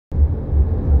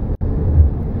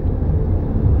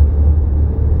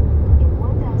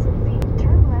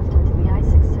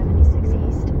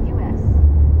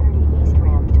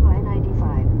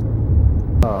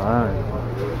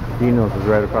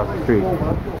right across the street.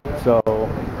 So,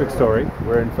 quick story,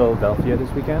 we're in Philadelphia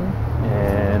this weekend,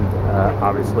 and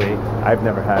obviously I've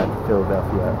never had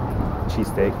Philadelphia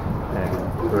cheesesteak,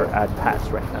 and we're at Pat's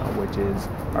right now, which is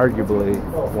arguably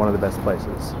one of the best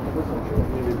places.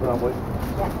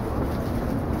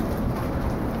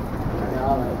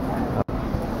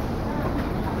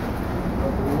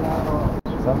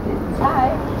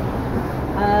 Hi.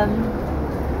 I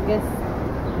guess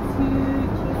 2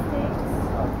 cheesesteaks.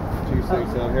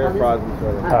 Cheesesteaks down here, fries and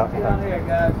soda. Down here,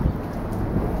 guys.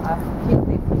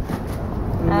 Cheesesteaks.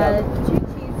 2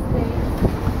 cheesesteaks.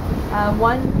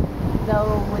 One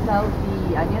though without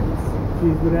the onions.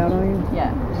 Cheese without onions?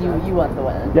 Yeah. You want the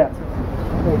one? Yeah.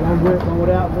 Okay, one with, one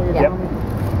without. Yeah.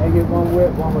 They get one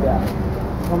with, one without.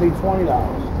 It's gonna be $20.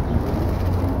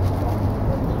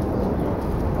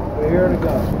 We're here to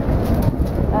go.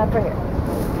 For here.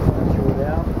 Two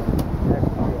without. Next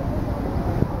one.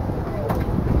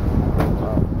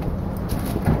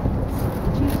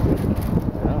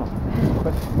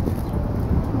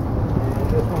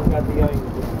 This one's got the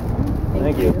onions.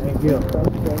 Thank you. Thank you.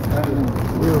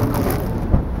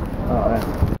 Alright.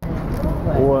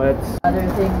 What? Other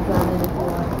things on it if you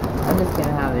want. I'm just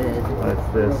gonna have it. What's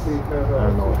this? I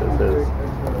don't know what this is.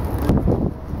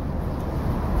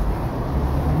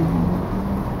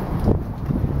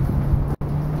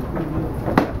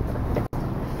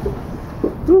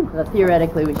 So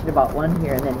theoretically, we should have bought one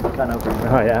here and then gone over.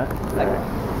 Oh yeah? Okay.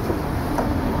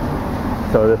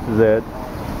 So this is it.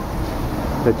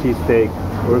 The cheesesteak.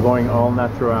 We're going all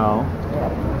natural.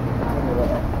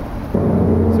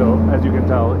 So as you can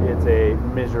tell, it's a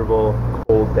miserable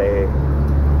cold day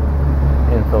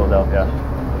in Philadelphia.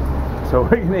 So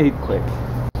we're gonna eat quick.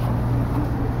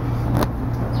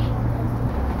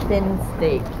 Thin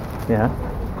steak Yeah?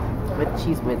 with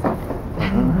cheese whiz.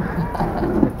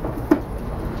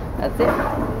 That's it.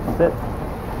 That's it.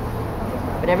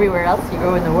 But everywhere else you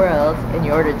go in the world and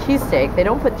you order cheesesteak, they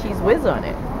don't put cheese whiz on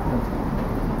it.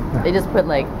 They just put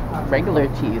like regular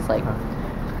cheese, like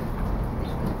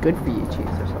good for you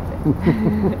cheese or something.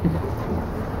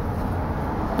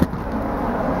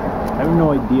 I have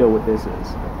no idea what this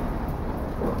is.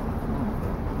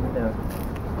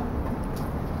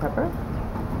 Pepper?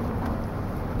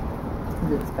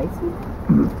 Is it spicy?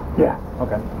 Yeah.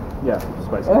 Okay. Yeah,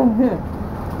 spicy.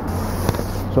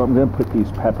 So I'm gonna put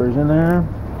these peppers in there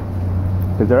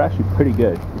because they're actually pretty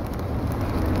good.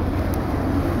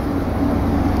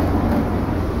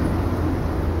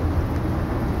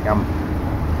 Yum.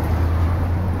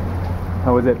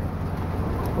 How is it?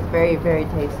 It's very, very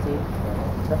tasty.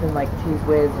 Nothing like cheese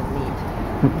whiz and meat.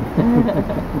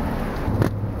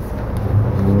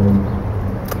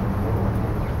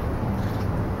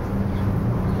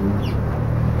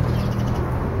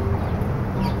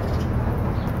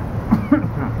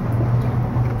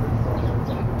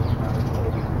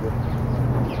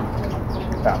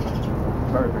 Yeah.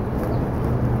 Perfect.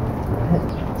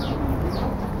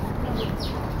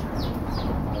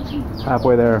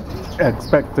 Halfway there.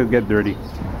 Expect to get dirty.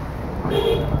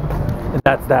 And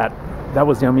that's that. That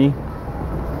was yummy.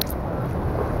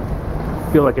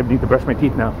 Feel like I need to brush my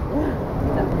teeth now.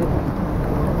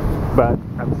 But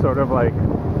I'm sort of like,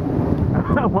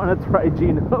 I want to try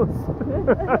Geno's.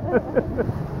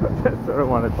 I sort of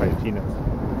want to try Geno's.